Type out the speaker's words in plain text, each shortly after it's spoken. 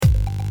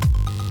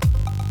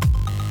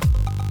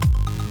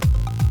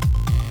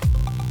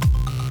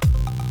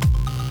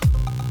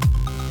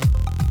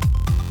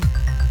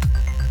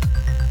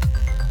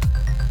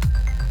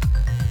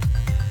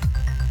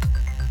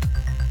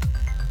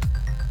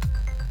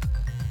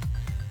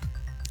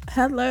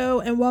Hello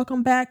and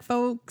welcome back,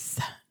 folks.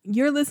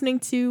 You're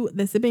listening to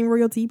the Sipping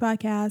Royal Tea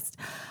podcast.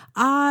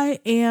 I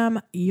am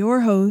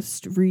your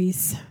host,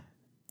 Reese,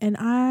 and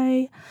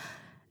I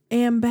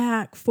am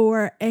back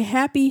for a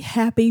happy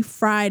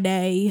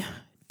Friday,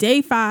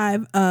 day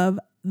 5 of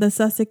the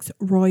Sussex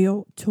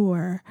Royal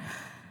Tour.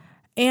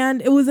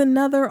 And it was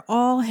another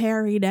all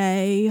Harry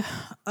day.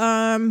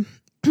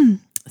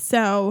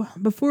 So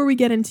before we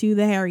get into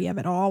the Harry of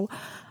it all,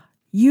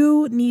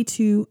 you need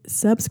to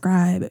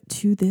subscribe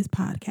to this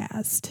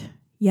podcast.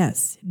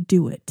 Yes,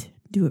 do it.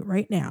 Do it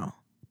right now.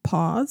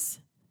 Pause.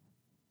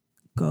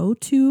 Go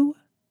to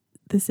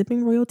the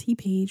Sipping Royal Tea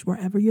page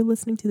wherever you're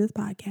listening to this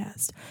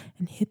podcast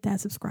and hit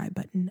that subscribe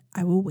button.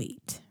 I will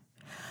wait.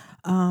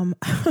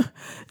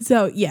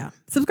 So yeah,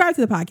 subscribe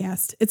to the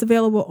podcast. It's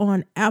available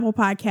on Apple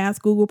Podcasts,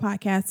 Google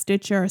Podcasts,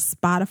 Stitcher,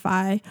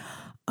 Spotify,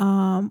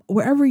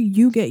 wherever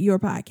you get your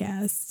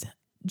podcasts.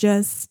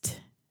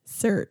 Just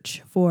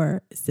search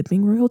for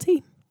Sipping Royal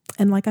Tea.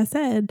 And like I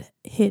said,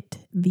 hit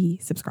the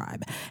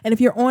subscribe. And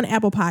if you're on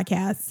Apple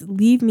Podcasts,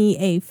 leave me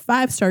a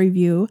 5-star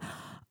review.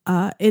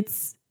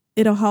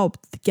 It'll help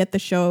get the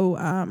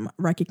show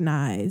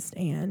recognized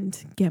and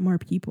get more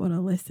people to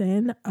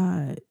listen.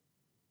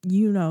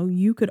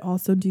 You could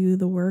also do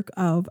the work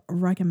of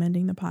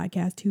recommending the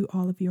podcast to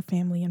all of your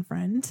family and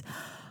friends.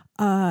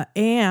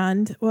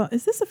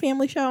 Is this a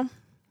family show?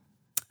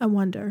 I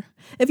wonder.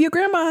 If your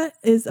grandma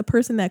is a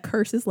person that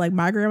curses like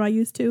my grandma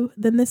used to,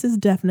 then this is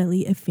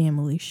definitely a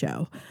family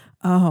show.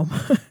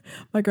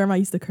 My grandma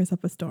used to curse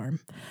up a storm.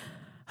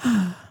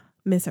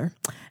 Miss her.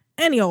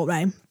 Any old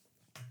way.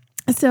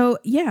 So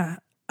yeah,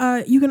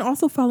 you can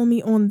also follow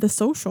me on the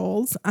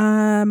socials.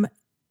 I'm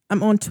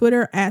on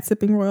Twitter at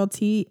Sipping Royal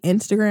Tea,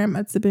 Instagram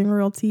at Sipping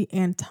Royal Tea,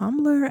 and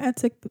Tumblr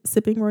at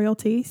Sipping Royal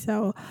Tea.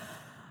 So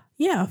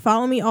yeah,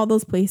 follow me all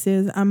those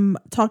places. I'm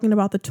talking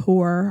about the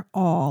tour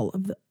all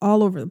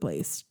over the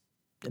place.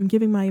 I'm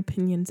giving my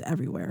opinions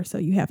everywhere. So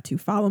you have to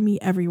follow me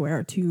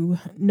everywhere to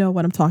know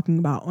what I'm talking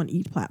about on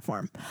each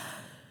platform.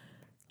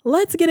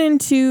 Let's get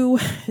into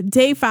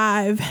day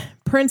 5.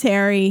 Prince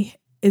Harry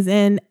is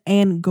in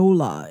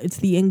Angola. It's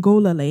the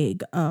Angola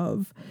leg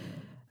of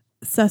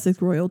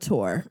Sussex Royal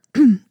Tour.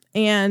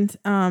 And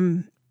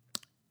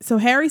so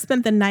Harry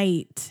spent the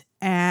night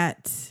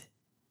at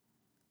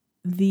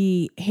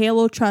the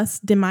Halo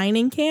Trust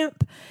demining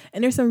camp,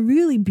 and there's some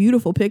really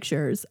beautiful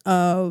pictures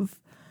of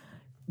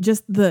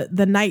just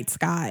the night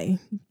sky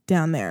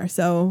down there.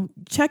 So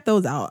check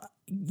those out.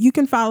 You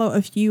can follow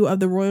a few of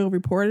the royal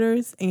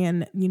reporters,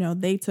 and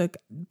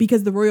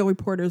because the royal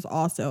reporters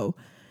also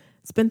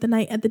spent the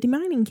night at the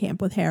demining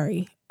camp with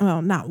Harry.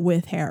 Well, not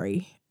with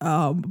Harry,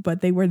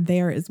 but they were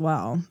there as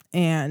well.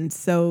 And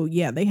so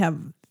yeah, they have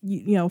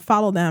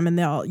follow them,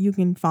 and you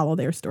can follow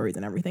their stories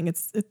and everything.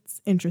 It's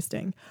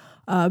interesting.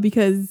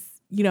 Because,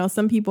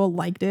 some people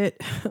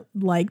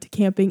liked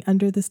camping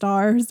under the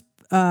stars.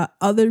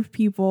 Other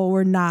people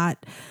were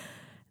not.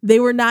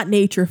 They were not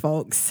nature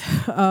folks.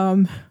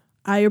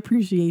 I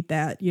appreciate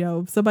that.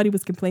 Somebody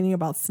was complaining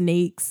about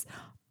snakes.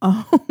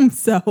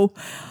 Some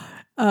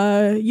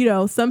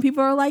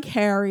people are like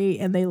Harry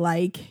and they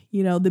like,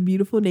 the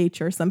beautiful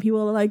nature. Some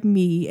people are like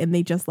me and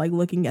they just like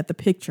looking at the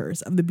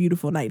pictures of the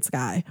beautiful night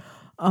sky.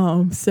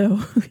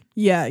 So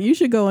yeah, you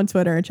should go on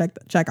Twitter and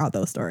check out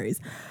those stories.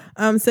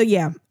 So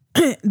yeah,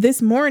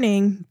 this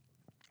morning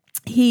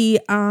he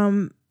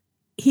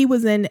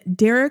was in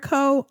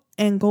Derico,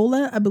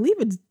 Angola. I believe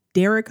it's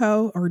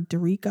Derico or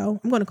Derico.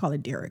 I'm going to call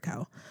it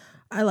Derico.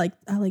 I like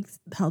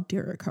how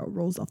Derico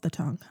rolls off the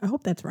tongue. I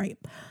hope that's right.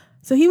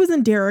 So he was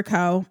in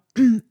Derico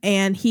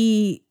and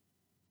he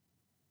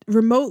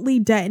remotely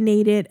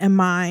detonated a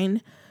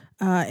mine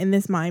in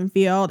this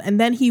minefield, and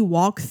then he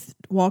walked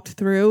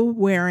through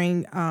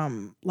wearing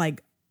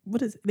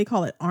they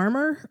call it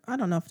armor. I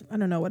don't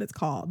know what it's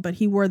called, but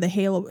he wore the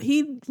halo.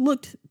 He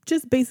looked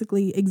just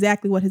basically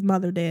exactly what his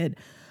mother did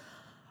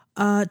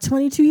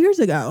 22 years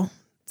ago.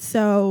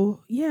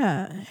 So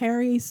yeah,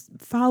 Harry's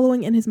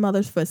following in his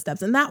mother's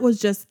footsteps, and that was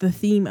just the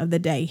theme of the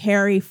day.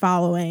 Harry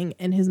following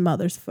in his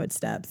mother's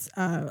footsteps.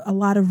 A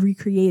lot of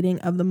recreating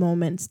of the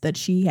moments that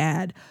she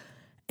had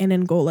in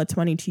Angola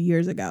 22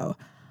 years ago.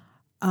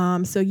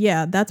 So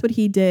yeah, that's what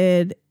he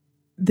did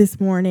this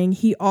morning.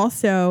 He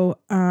also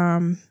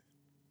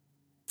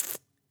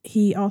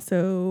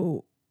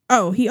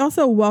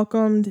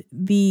welcomed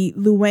the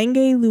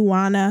Luangwa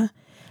Luana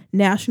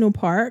National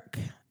Park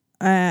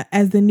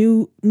as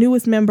the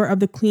newest member of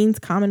the Queen's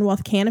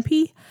Commonwealth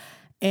Canopy.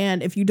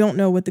 And if you don't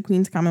know what the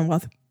Queen's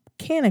Commonwealth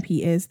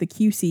Canopy is, the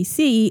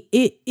QCC,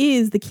 it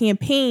is the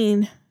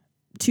campaign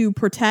to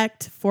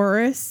protect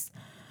forests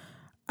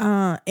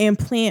and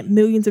plant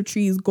millions of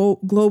trees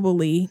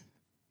globally,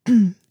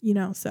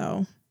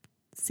 so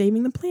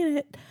saving the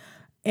planet.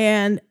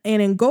 And in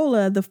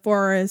Angola, the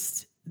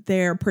forests,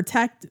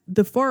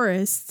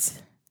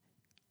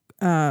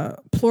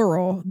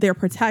 plural, they're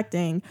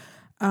protecting,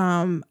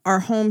 are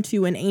home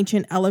to an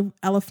ancient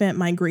elephant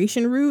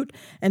migration route.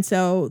 And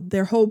so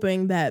they're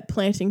hoping that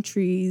planting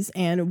trees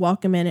and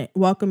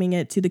welcoming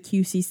it to the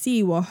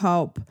QCC will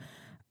help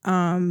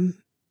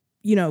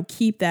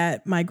keep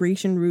that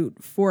migration route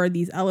for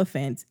these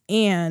elephants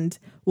and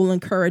will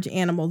encourage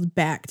animals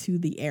back to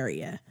the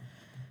area.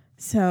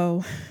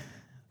 So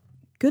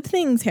good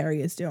things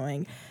Harry is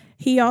doing.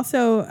 He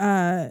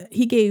also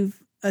he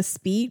gave a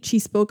speech. He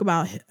spoke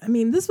about,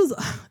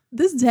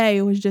 this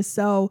day was just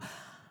so,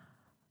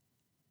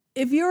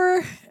 if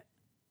you're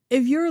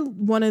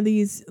one of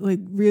these like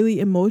really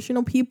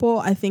emotional people,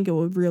 I think it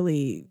would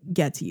really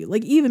get to you.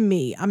 Like even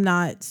me, I'm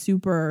not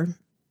super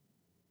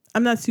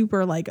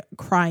like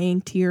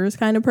crying tears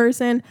kind of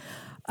person.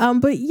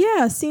 But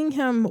yeah, seeing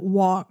him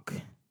walk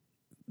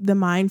the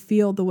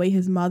minefield the way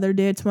his mother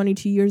did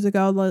 22 years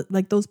ago,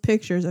 like those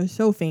pictures are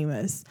so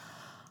famous.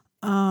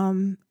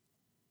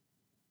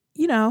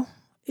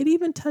 It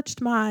even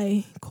touched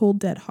my cold,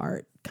 dead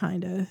heart,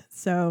 kind of.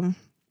 So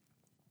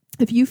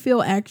if you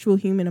feel actual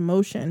human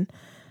emotion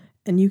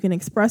and you can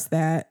express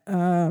that,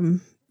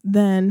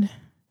 then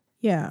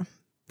yeah.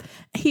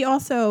 He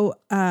also,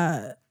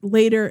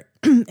 later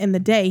in the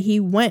day, he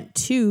went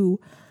to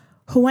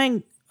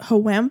Huangbo.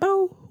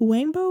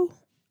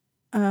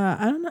 I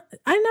don't know.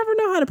 I never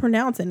know how to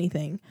pronounce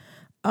anything.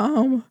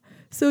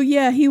 So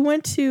yeah, he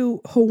went to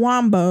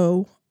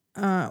Huangbo,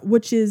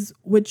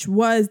 which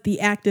was the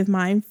active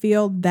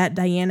minefield that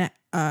Diana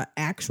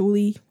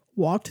actually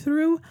walked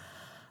through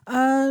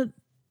 22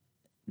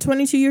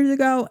 years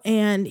ago,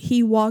 and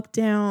he walked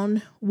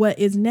down what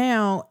is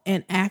now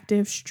an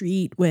active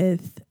street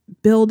with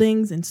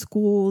buildings and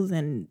schools,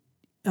 and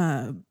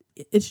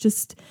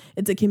it's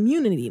a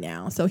community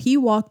now. So he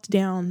walked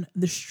down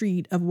the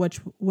street of what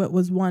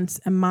was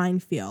once a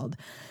minefield.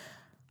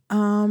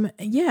 So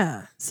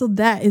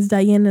that is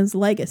Diana's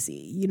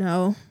legacy,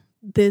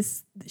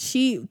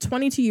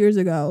 22 years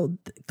ago,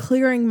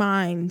 clearing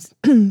minds,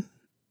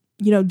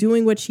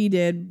 doing what she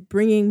did,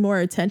 bringing more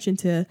attention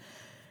to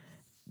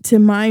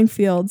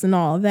minefields and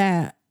all of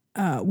that,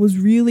 was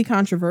really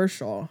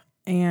controversial.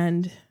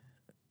 And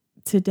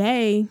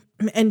today,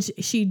 and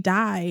she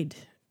died.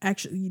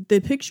 Actually, the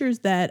pictures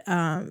that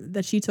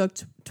she took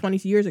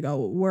 22 years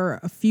ago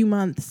were a few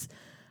months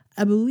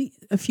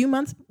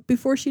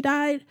before she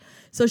died.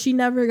 So she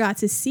never got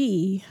to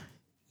see,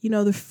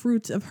 the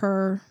fruits of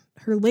her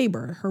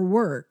labor, her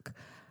work.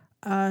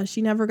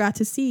 She never got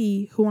to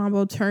see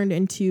Huangbo turned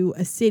into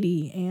a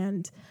city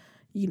and,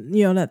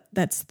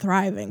 that's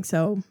thriving.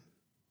 So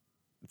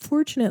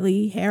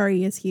fortunately,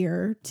 Harry is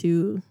here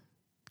to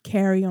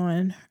carry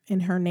on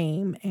in her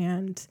name.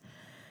 And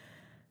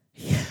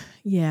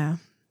yeah,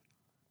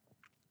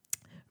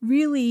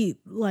 really,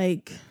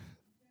 like,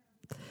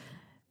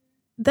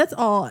 that's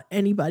all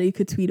anybody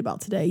could tweet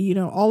about today.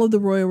 All of the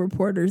royal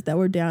reporters that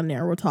were down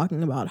there were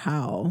talking about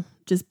how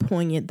just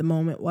poignant the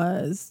moment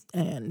was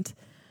and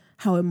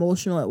how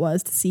emotional it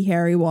was to see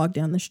Harry walk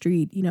down the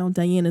street,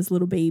 Diana's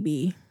little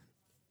baby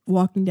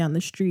walking down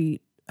the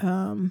street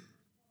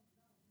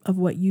of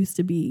what used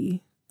to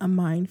be a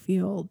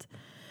minefield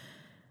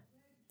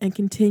and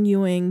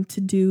continuing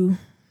to do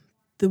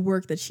the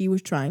work that she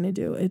was trying to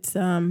do. It's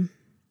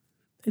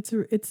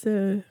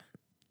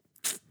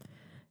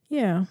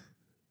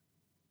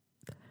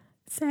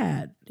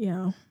sad,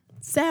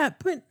 sad,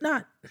 but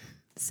not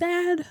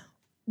sad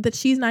that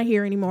she's not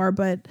here anymore,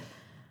 but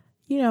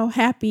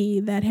happy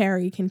that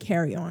Harry can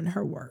carry on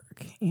her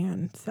work.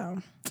 And so,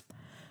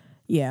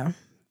 yeah,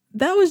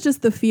 that was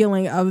just the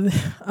feeling of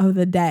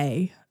the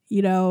day,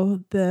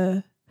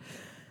 the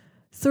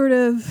sort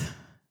of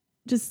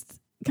just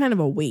kind of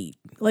a weight.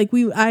 Like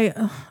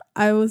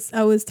I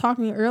was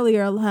talking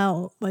earlier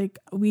how like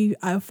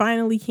I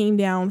finally came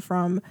down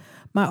from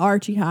my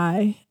Archie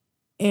high,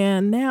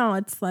 and now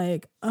it's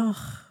like, ugh,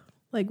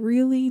 like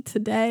really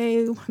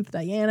today with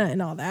Diana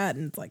and all that,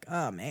 and it's like,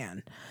 oh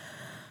man.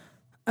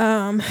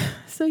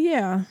 So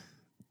yeah,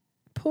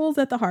 pulls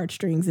at the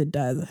heartstrings. It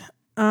does.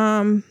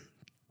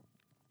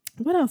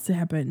 What else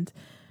happened?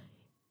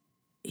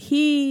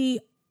 He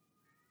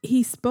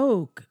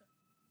spoke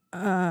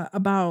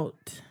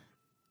about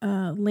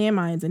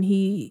landmines, and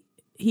he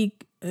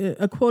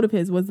a quote of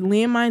his was,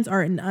 "Landmines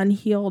are an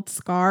unhealed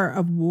scar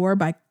of war.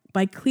 By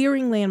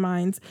clearing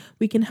landmines,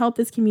 we can help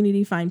this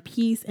community find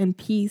peace, and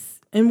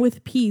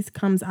with peace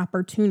comes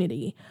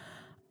opportunity."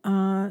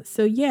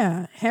 So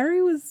yeah,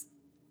 Harry was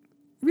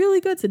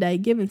really good today,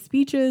 giving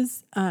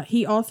speeches.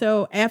 He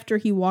also, after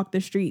he walked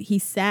the street, he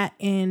sat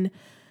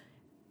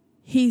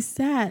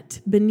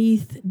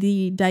beneath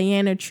the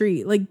Diana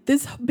tree. Like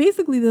this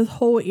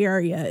whole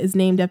area is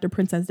named after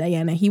Princess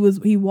Diana.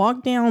 He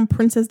walked down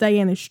Princess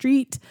Diana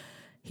Street.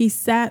 He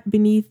sat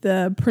beneath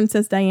the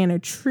Princess Diana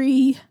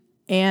tree,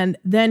 and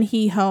then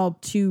he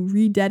helped to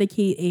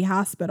rededicate a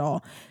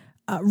hospital,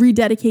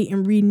 rededicate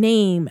and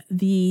rename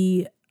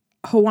the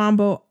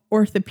Huangbo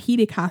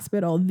Orthopedic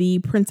Hospital the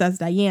Princess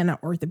Diana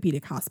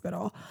Orthopedic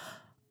Hospital.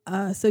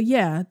 So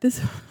yeah,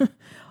 this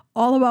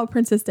all about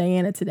Princess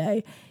Diana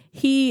today.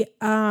 He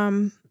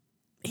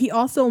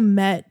also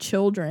met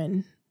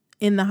children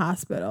in the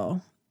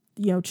hospital,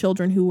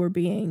 children who were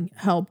being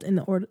helped in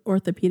the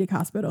orthopedic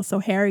hospital. So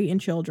Harry and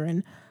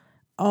children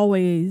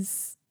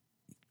always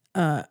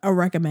a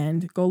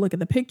recommend. Go look at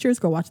the pictures,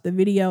 go watch the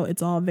video.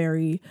 It's all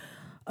very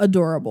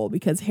adorable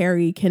because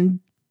Harry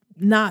can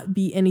not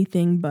be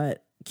anything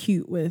but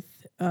cute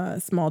with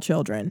small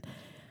children.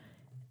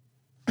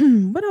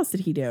 What else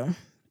did he do?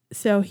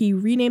 So he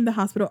renamed the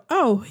hospital.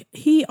 Oh,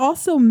 he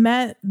also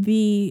met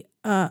a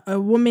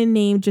woman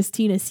named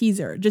Justina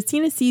Caesar.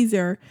 Justina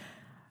Caesar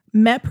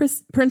met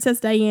Princess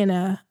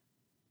Diana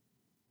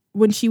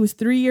when she was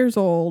 3 years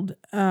old,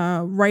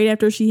 right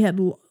after she had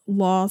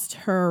lost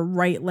her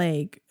right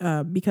leg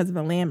because of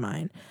a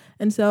landmine.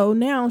 And so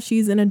now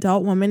she's an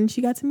adult woman and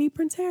she got to meet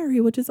Prince Harry,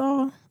 which is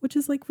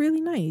like really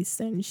nice.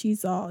 And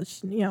she's all,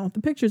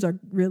 the pictures are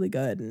really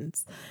good and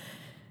it's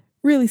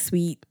really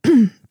sweet.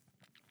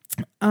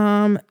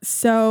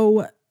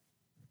 So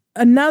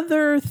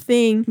another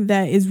thing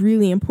that is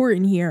really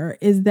important here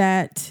is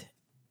that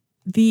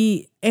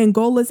the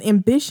Angola's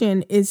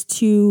ambition is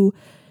to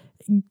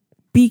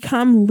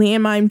become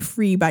landmine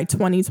free by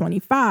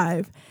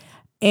 2025.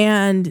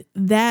 And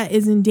that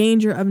is in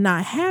danger of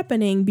not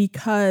happening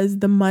because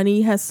the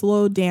money has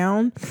slowed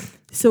down.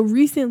 So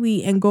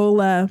recently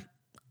Angola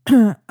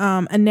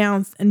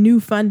announced a new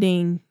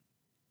funding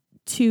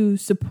to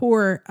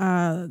support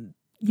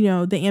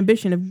the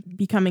ambition of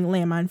becoming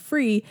landmine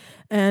free.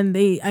 And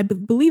I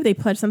believe they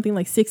pledged something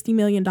like $60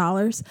 million.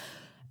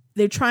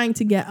 They're trying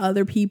to get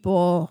other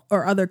people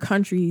or other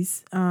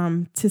countries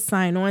to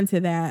sign on to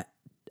that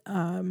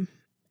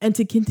and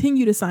to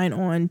continue to sign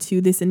on to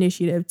this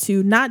initiative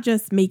to not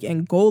just make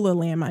Angola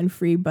landmine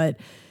free, but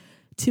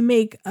to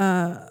make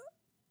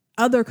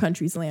other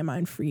countries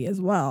landmine free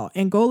as well.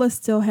 Angola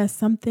still has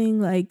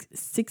something like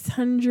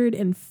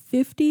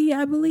 650,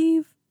 I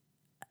believe,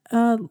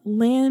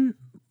 minefields.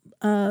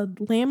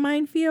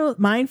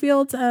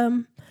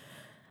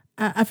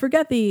 I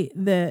forget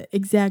the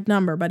exact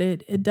number, but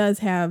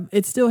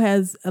it still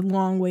has a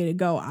long way to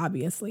go,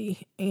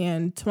 obviously.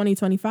 And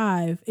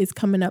 2025 is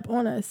coming up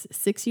on us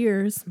 6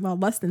 years, well,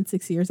 less than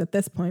 6 years at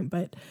this point.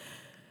 But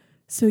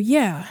so,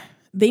 yeah,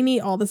 they need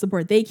all the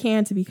support they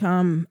can to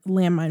become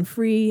landmine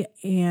free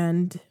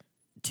and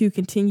to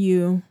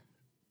continue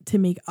to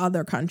make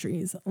other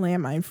countries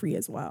landmine free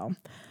as well.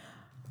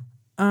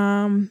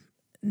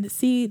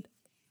 See,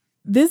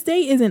 this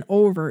day isn't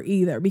over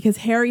either because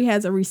Harry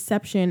has a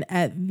reception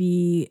at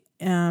the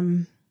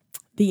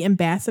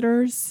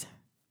ambassador's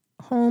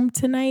home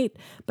tonight,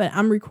 but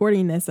I'm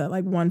recording this at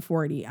like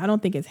 1:40. I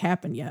don't think it's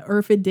happened yet, or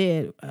if it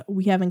did,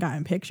 we haven't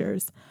gotten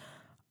pictures.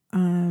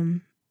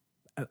 I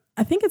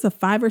think it's a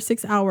 5 or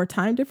 6 hour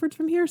time difference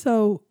from here,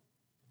 so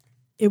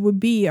it would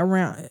be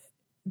around.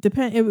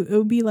 It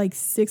would be like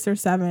 6 or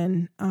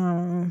 7.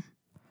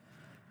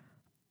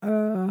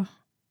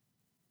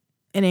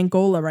 In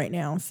Angola right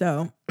now.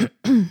 So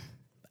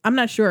I'm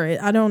not sure.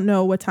 I don't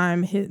know what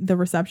time the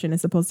reception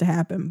is supposed to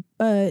happen,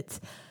 but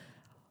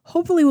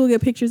hopefully we'll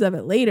get pictures of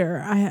it later.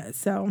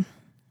 And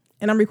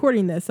I'm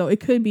recording this, so there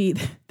could be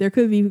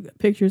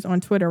pictures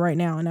on Twitter right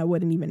now and I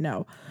wouldn't even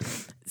know.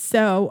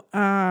 So,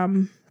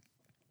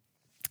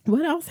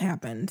 what else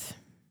happened?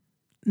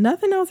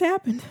 Nothing else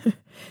happened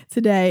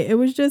today. It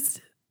was just,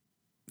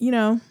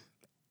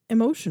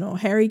 emotional.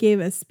 Harry gave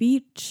a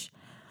speech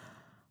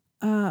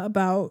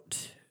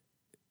about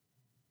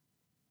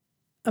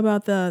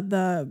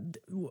the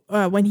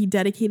when he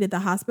dedicated the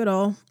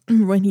hospital.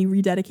 When he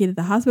rededicated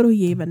the hospital,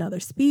 he gave another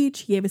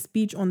speech. He gave a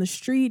speech on the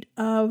street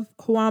of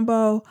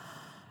Huambo.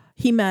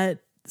 He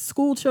met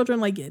school children.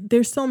 Like,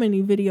 there's so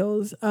many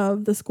videos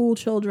of the school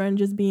children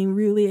just being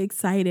really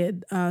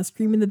excited,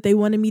 screaming that they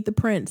want to meet the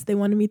prince. They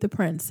want to meet the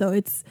prince. So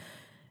it's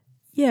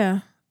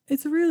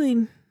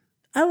really,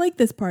 I like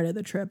this part of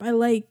the trip. I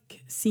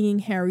like seeing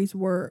Harry's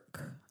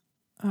work.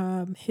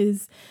 And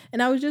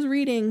I was just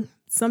reading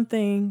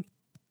something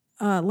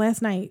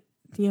last night.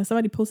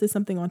 Somebody posted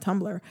something on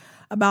Tumblr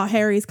about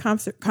Harry's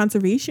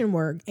conservation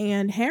work,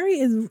 and Harry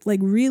is like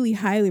really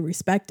highly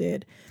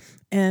respected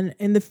and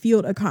in the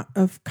field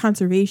of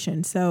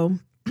conservation. So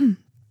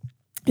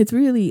it's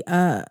really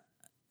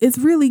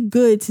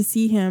good to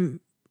see him,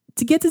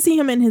 to get to see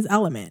him in his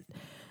element,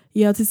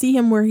 to see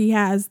him where he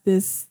has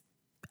this,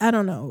 I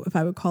don't know if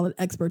I would call it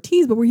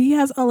expertise, but where he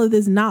has all of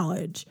this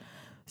knowledge.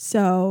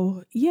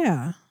 So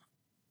yeah.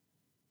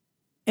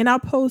 And I'll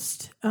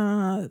post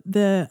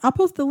the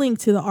link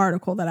to the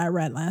article that I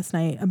read last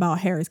night about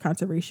Harry's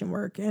conservation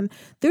work. And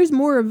there's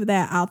more of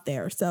that out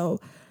there. So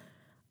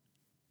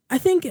I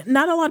think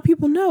not a lot of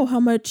people know how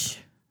much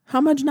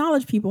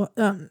knowledge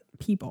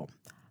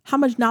how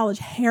much knowledge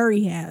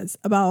Harry has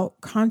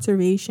about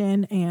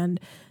conservation and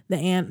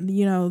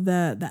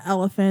the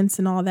elephants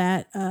and all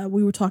that.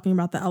 We were talking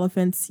about the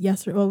elephants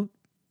yesterday. Well,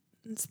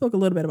 spoke a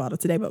little bit about it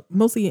today, but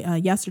mostly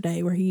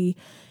yesterday, where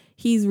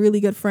he's really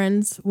good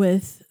friends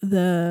with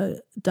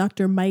the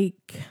Dr.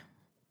 Mike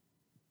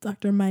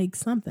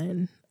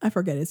something. I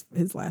forget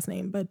his last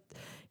name, but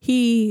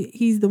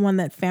he's the one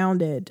that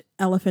founded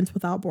Elephants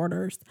Without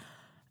Borders.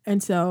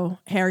 And so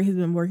Harry has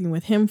been working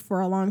with him for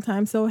a long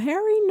time. So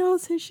Harry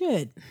knows his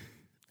shit.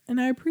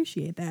 And I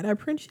appreciate that. I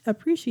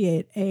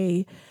appreciate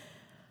a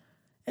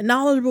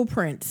knowledgeable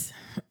prince.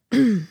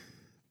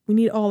 We We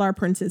need all our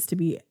princes to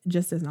be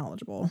just as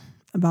knowledgeable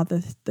about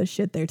the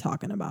shit they're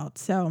talking about.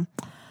 So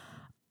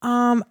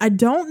I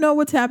don't know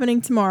what's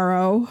happening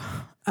tomorrow.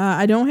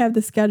 I don't have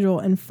the schedule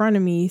in front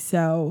of me,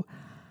 so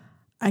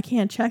I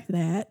can't check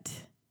that.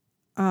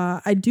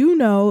 I do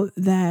know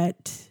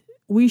that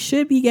we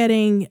should be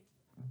getting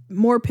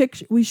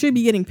we should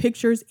be getting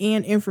pictures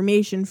and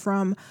information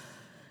from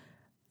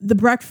the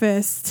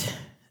breakfast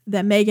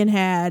that Meghan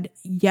had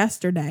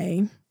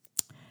yesterday.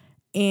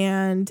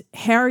 And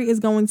Harry is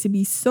going to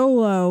be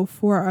solo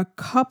for a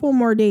couple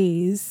more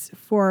days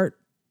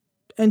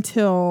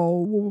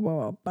until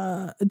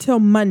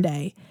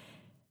Monday.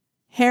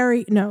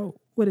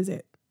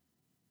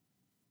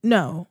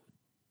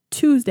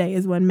 Tuesday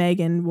is when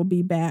Meghan will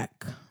be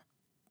back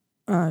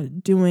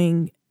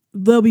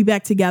they'll be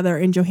back together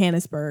in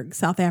Johannesburg,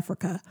 South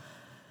Africa.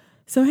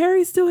 So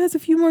Harry still has a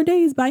few more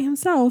days by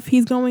himself.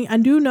 I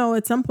do know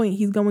at some point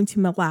he's going to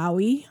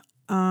Malawi.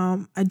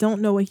 I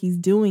don't know what he's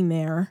doing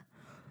there.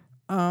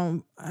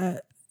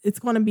 It's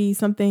going to be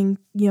something,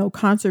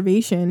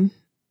 conservation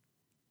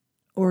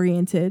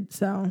oriented.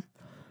 So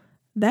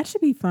that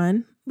should be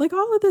fun. Like,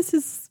 all of this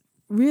is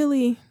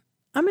really,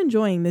 I'm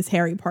enjoying this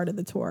Harry part of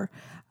the tour.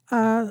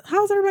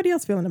 How's everybody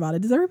else feeling about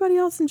it? Does everybody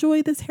else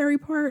enjoy this Harry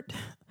part?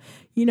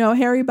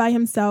 Harry by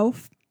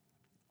himself.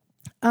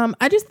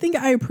 I just think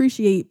I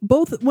appreciate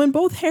when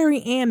both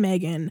Harry and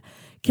Meghan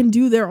can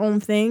do their own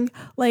thing.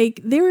 Like,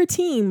 they're a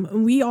team.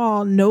 We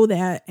all know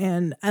that.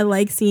 And I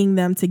like seeing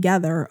them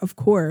together, of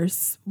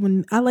course.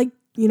 When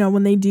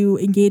they do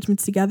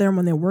engagements together and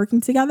when they're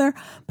working together.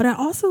 But I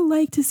also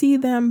like to see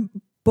them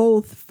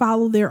both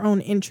follow their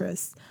own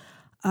interests.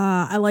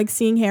 I like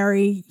seeing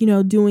Harry,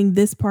 doing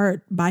this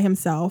part by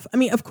himself. I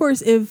mean, of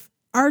course, if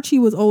Archie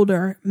was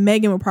older,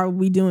 Meghan would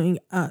probably be doing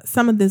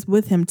some of this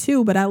with him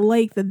too. But I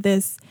like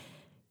that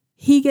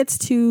he gets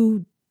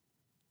to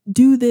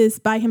do this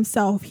by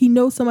himself. He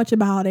knows so much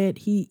about it.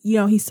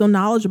 He's so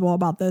knowledgeable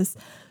about this.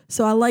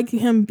 So I like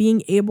him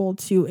being able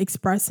to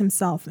express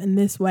himself in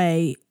this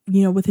way,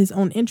 with his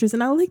own interests.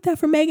 And I like that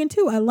for Meghan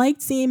too. I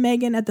liked seeing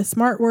Meghan at the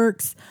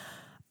SmartWorks,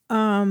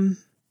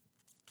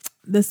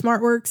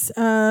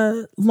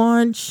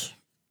 launch,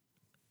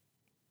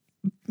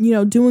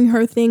 doing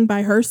her thing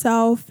by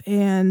herself,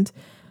 and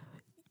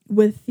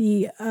with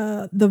the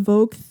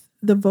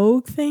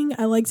Vogue thing.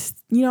 I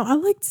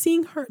liked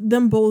seeing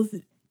them both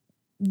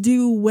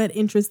do what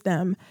interests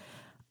them.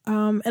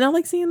 And I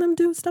like seeing them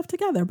do stuff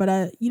together. But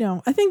I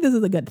think this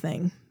is a good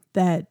thing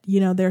that,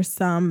 there's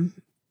some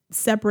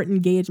separate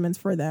engagements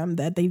for them,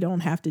 that they don't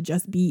have to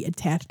just be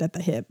attached at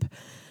the hip,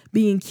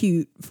 being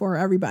cute for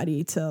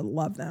everybody to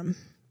love them.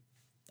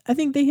 I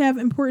think they have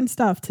important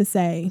stuff to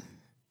say.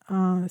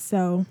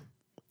 So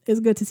it's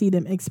good to see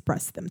them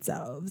express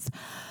themselves.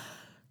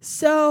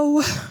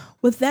 So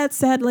with that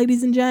said,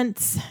 ladies and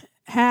gents,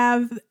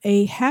 have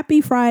a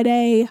happy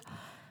Friday.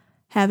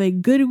 Have a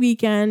good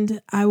weekend.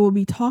 I will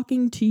be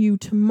talking to you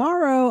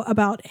tomorrow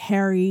about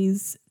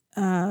Harry's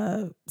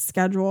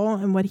schedule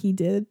and what he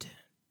did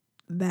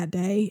that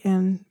day,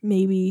 and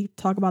maybe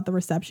talk about the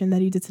reception that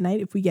he did tonight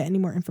if we get any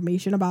more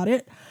information about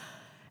it.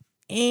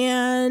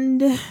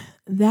 And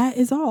that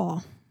is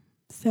all.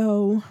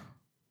 So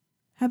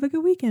have a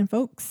good weekend,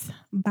 folks.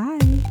 Bye.